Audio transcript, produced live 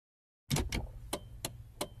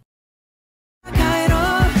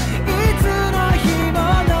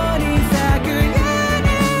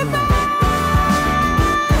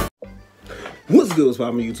What's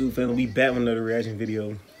good, my YouTube family? We back with another reaction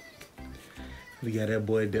video. We got that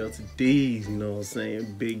boy Delta Deez, you know what I'm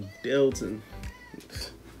saying? Big Delta.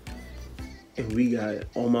 And we got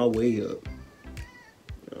On My Way Up. You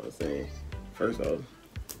know what I'm saying? First off,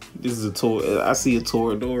 this is a tour. I see a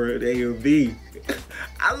Toradora at AMV.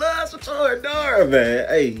 I love some Toradora, man.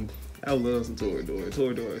 Hey, I love some Toradora.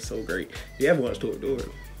 Toradora is so great. If you haven't watched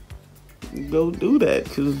Toradora, go do that,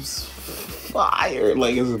 because it's fire.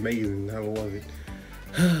 Like, it's amazing. I love it.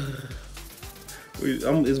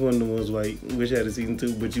 It's one of the ones like, wish I had a season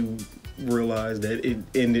 2, but you realize that it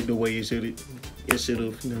ended the way it should have, you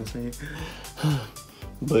know what I'm saying?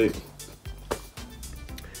 But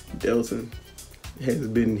Delta has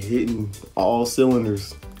been hitting all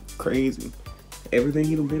cylinders. Crazy. Everything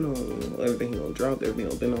he done been on, everything he done dropped, everything he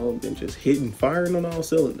done been on, been just hitting, firing on all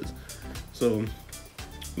cylinders. So,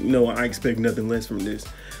 you know, I expect nothing less from this.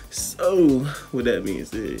 So, with that being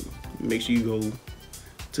said, make sure you go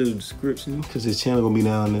to the description, because his channel gonna be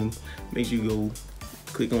down there. Make sure you go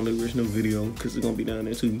click on the original video, because it's gonna be down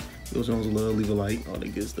there too. Go show some love, leave a like, all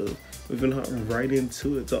that good stuff. We're gonna hop right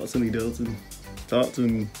into it. Talk to me, Delta. Talk to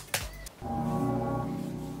me.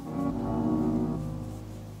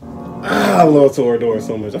 I love Toradora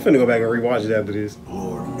so much. I'm finna go back and rewatch it after this.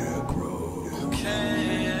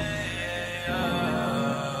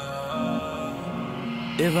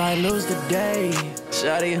 If I lose the day,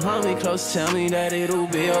 shawty hold me close, tell me that it'll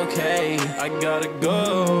be okay. I gotta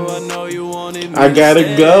go, I know you wanted me. I gotta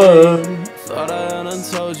go. Thought I done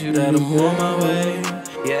told you that I'm on my way.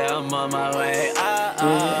 Yeah, I'm on my way. How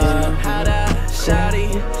that,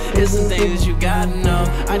 shawty, it's the things that you gotta know.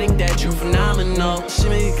 I think that you're phenomenal. She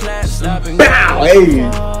made me clap, stop and go. Bow,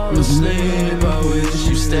 hey. Fall asleep, I wish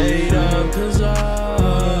you stayed up, cause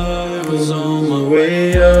I was on my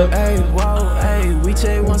way up. Hey, whoa. We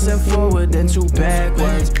take one step forward, then two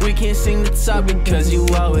backwards. We can't sing the top because you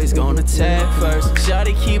always gonna tag first.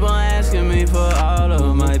 Shawty keep on asking me for all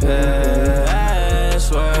of my passwords.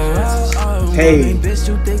 Hey, bitch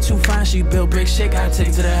too thick, too fine. She built brick shit, gotta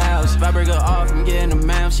take to the house. If I break her off, I'm getting her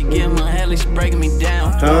mouth. She give my head like she breaking me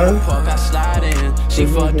down. Fuck, I slide in. She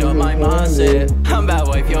fucked up my mindset. I'm about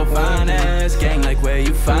to wipe your fine ass. Gang like where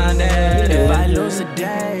you find that. If I lose a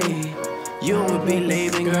day, you would be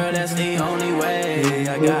leaving, girl, that's the only way.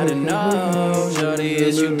 I gotta know, shorty,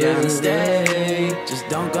 is you down to stay? Just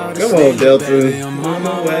don't go to sleep. Come on, Delta. Baby, I'm on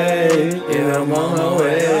my way. Yeah, I'm on my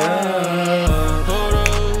way. Hold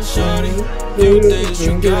on, shorty. You think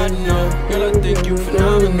you gotta know. Girl, I think you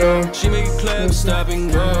phenomenal. She make it clap, stop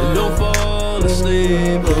and go. And don't fall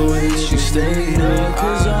asleep, but wish you stayed up,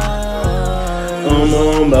 cause I'm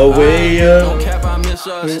on my way up. Don't cap, I miss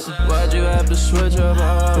us. Why'd you have to switch up?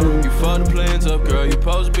 You fought the plans up, girl. You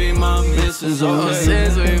supposed to be my missus. Okay.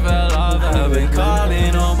 Since we fell off, I've been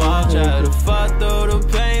calling on Bob. Tried to fight through the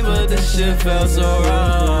pain, but this shit felt so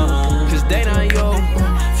wrong. Cause they not yo.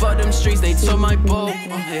 Fuck them streets, they took my boat.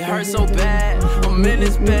 It hurt so bad. I'm in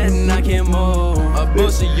this bed and I can't move. I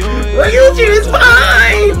busted your head. Well, you just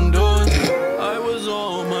fine. I was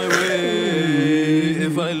on my way.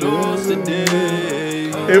 If I lost the day,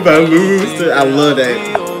 if I lose it, I love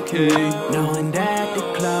that. Okay. Knowing that the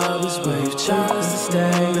club is where you chose to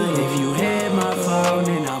stay. If you hit my phone,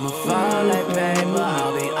 then I'ma fall like paper.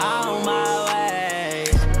 I'll be on my way.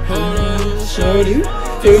 Hold on, shorty.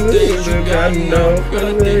 You think you gotta know. Girl, I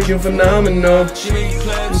think you're phenomenal. She make you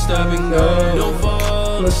clap, stop and go. Don't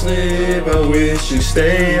fall asleep, I wish you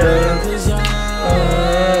stay up.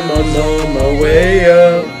 I'm on my way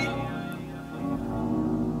up.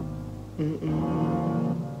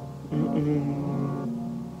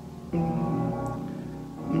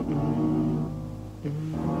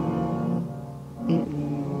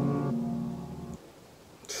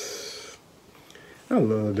 I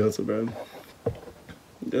love Delta, bro.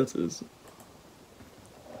 Delta's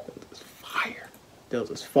fire.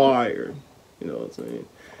 Delta's fire. You know what I'm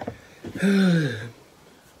saying?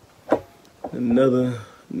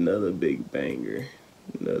 Another big banger.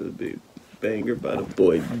 Another big banger by the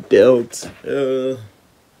boy Delta.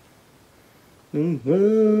 I'm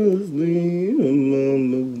on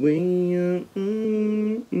the way up.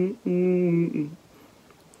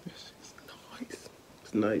 This is nice.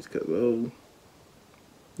 It's nice because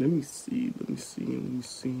let me see.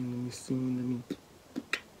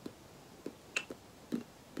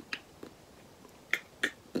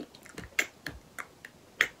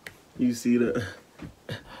 You see the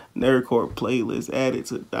Nerdcore playlist added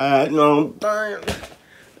to that. No,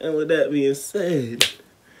 and with that being said,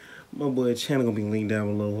 my boy channel gonna be linked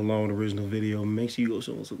down below along with the original video. Make sure you go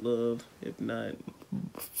show him some love. If not,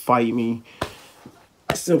 fight me.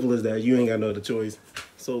 Simple as that. You ain't got no other choice.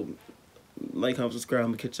 So Like, comment, subscribe.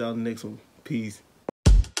 I'm gonna catch y'all in the next one. Peace.